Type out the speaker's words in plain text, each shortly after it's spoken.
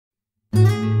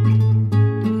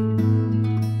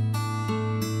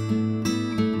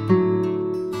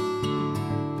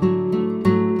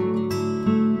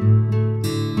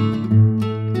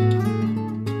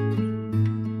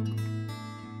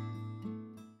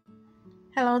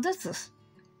Hello, this is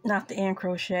Dr. N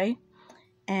Crochet,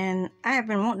 and I have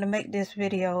been wanting to make this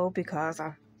video because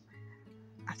I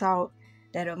thought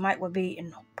that it would be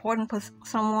important for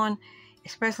someone,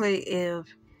 especially if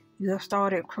you have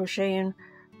started crocheting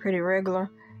pretty regular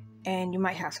and you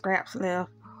might have scraps left,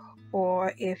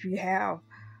 or if you have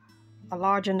a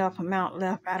large enough amount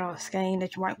left out of a skein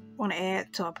that you might want to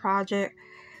add to a project,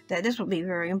 that this would be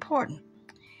very important.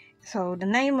 So the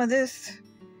name of this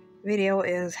video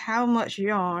is how much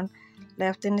yarn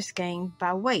left in the skein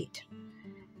by weight.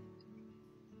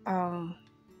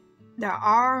 There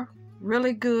are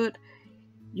really good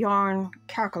yarn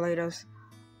calculators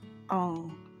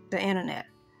on the internet.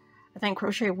 I think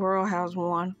Crochet World has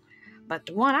one, but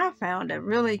the one I found that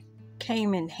really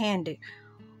came in handy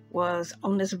was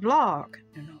on this blog.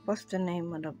 What's the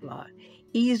name of the blog?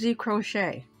 Easy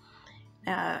Crochet.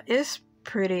 It's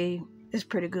pretty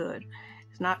good.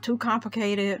 It's not too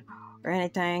complicated or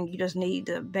anything. You just need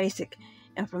the basic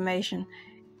information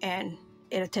and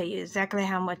it'll tell you exactly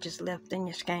how much is left in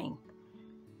your skein.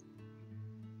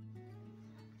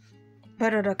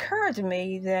 But it occurred to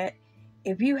me that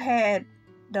if you had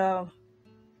the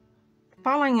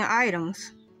following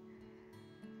items: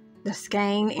 the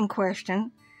skein in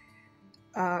question,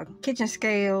 kitchen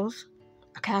scales,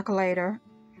 a calculator,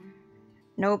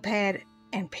 notepad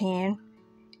and pen,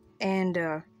 and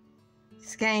a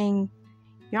skein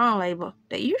yarn label,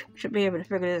 that you should be able to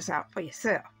figure this out for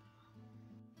yourself.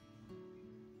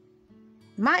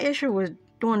 My issue with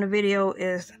doing the video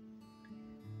is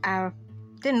I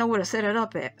didn't know where to set it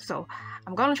up at, so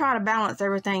I'm going to try to balance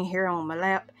everything here on my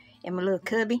lap in my little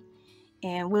cubby,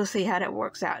 and we'll see how that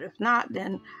works out. If not,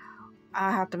 then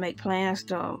I'll have to make plans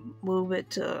to move it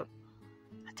to a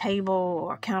table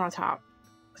or a countertop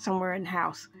somewhere in the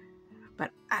house.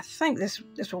 But I think this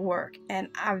will work, and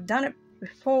I've done it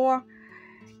before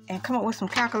and come up with some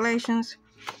calculations.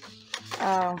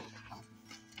 So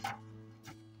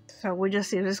we'll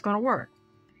just see if it's going to work.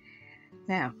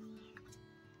 Now,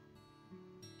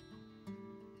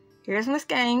 here's my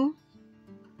skein.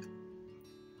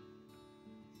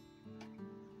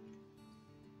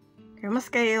 Here are my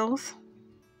scales.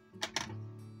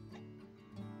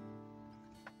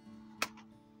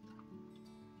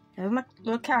 Here's my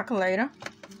little calculator.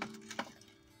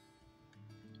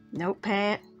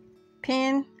 Notepad,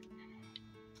 pen,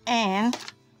 and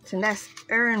so that's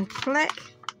Erin Fleck.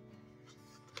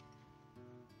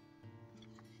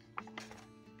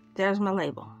 There's my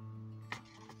label.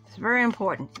 It's very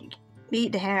important. You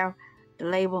need to have the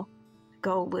label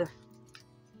go with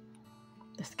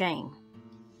the skein,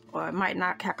 or it might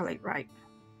not calculate right.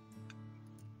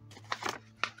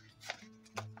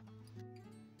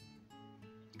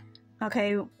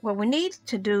 Okay, what we need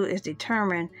to do is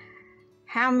determine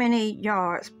how many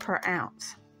yards per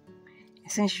ounce.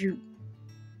 Since we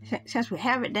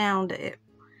have it down that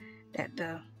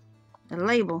the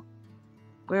label,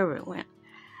 wherever it went,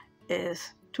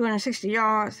 is 260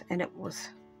 yards, and it was,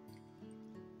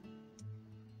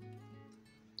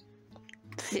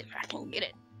 let's see if I can get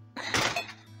it.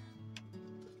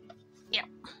 Yep,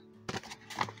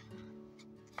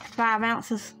 5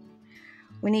 ounces.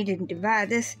 We need to divide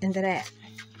this into that.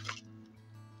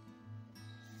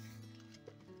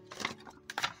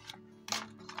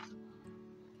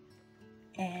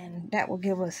 And that will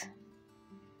give us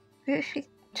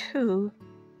 52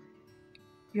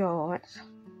 yards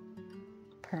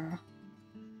per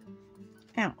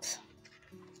ounce.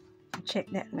 Check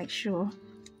that and make sure.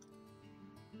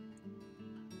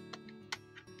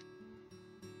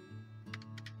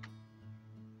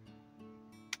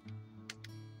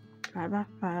 Divided by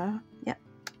 5, yep,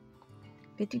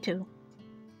 52.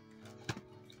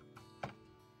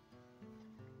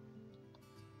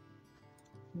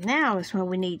 Now is when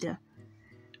we need to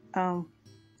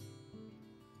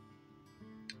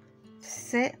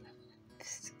set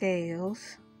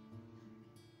scales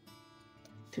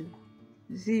to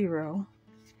 0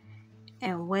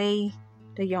 and weigh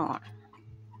the yarn.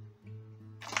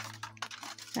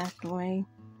 That's the way.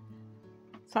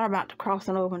 Sorry about the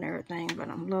crossing over and everything, but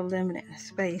I'm a little limited in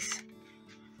space.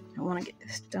 I want to get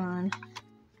this done.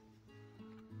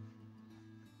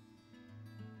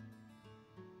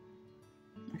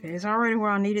 Okay, it's already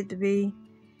where I need it to be,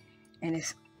 and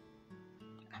it's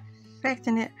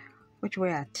affecting it which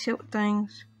way I tilt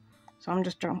things. So I'm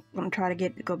just going to try to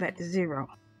get it to go back to 0.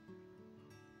 I'm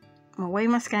going to weigh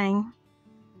my skein.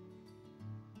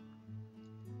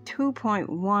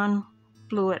 2.1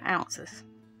 fluid ounces.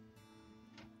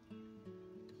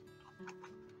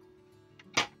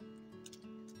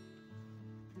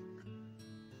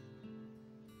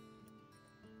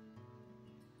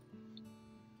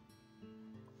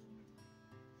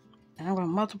 And I'm going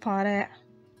to multiply that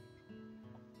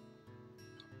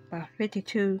by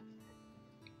 52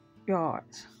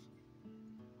 yards.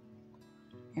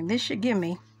 And this should give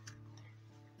me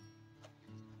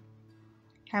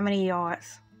how many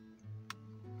yards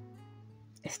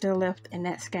is still left in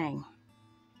that skein.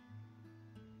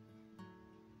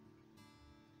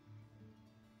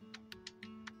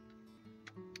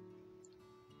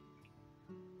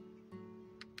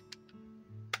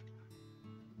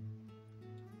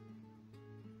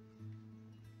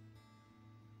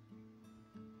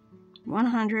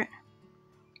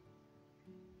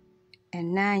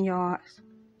 .109 yards,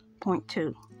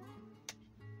 0.2.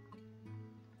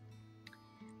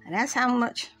 And that's how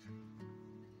much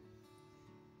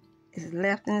is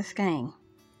left in the skein.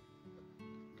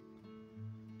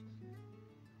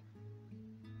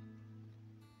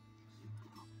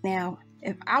 Now,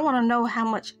 if I want to know how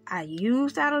much I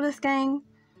used out of the skein,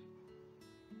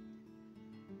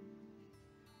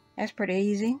 that's pretty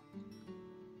easy.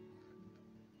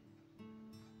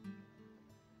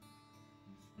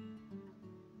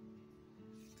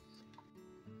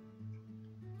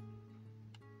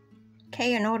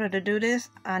 Okay, in order to do this,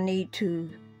 I need to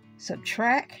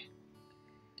subtract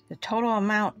the total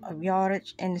amount of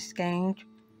yardage in the skein,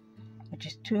 which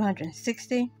is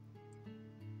 260.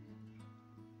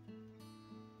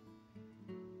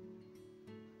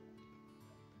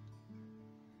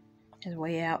 It's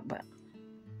way out, but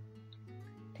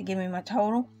to give me my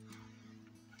total.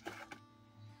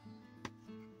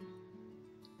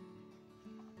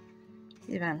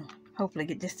 See if I can hopefully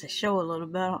get this to show a little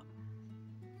better.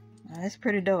 It's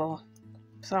pretty dull.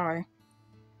 Sorry.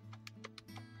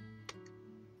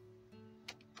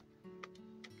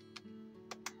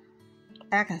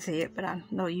 I can see it, but I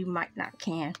know you might not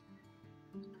can.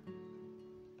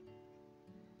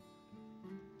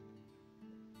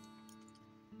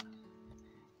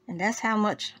 And that's how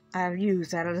much I've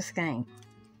used out of the skein.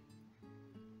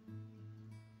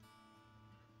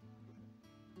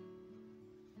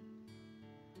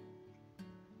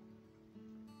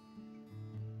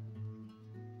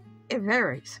 It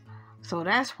varies. So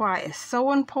that's why it's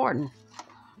so important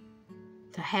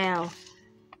to have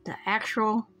the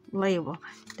actual label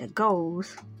that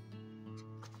goes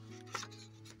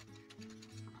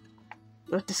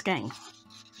with the skein.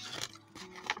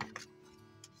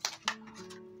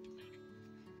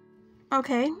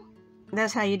 Okay,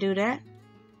 that's how you do that.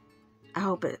 I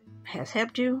hope it has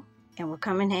helped you and will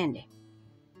come in handy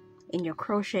in your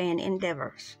crocheting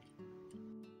endeavors.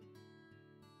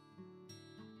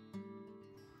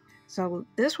 So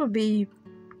this will be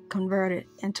converted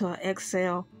into an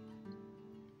Excel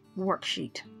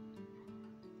worksheet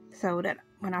so that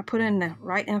when I put in the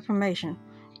right information,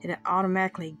 it'll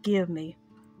automatically give me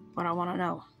what I want to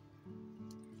know.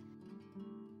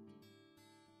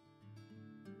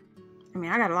 I mean,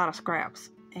 I got a lot of scraps,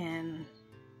 and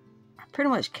I pretty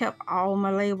much kept all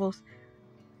my labels,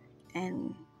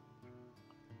 and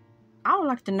I would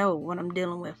like to know what I'm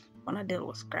dealing with when I deal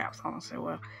with scraps. I want to say,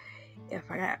 well, if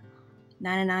I got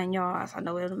 99 yards, I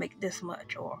know it'll make this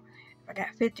much, or if I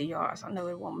got 50 yards, I know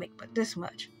it won't make but this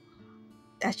much.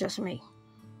 That's just me.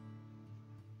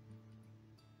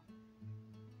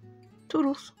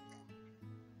 Toodles.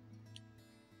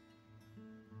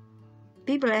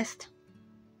 Be blessed.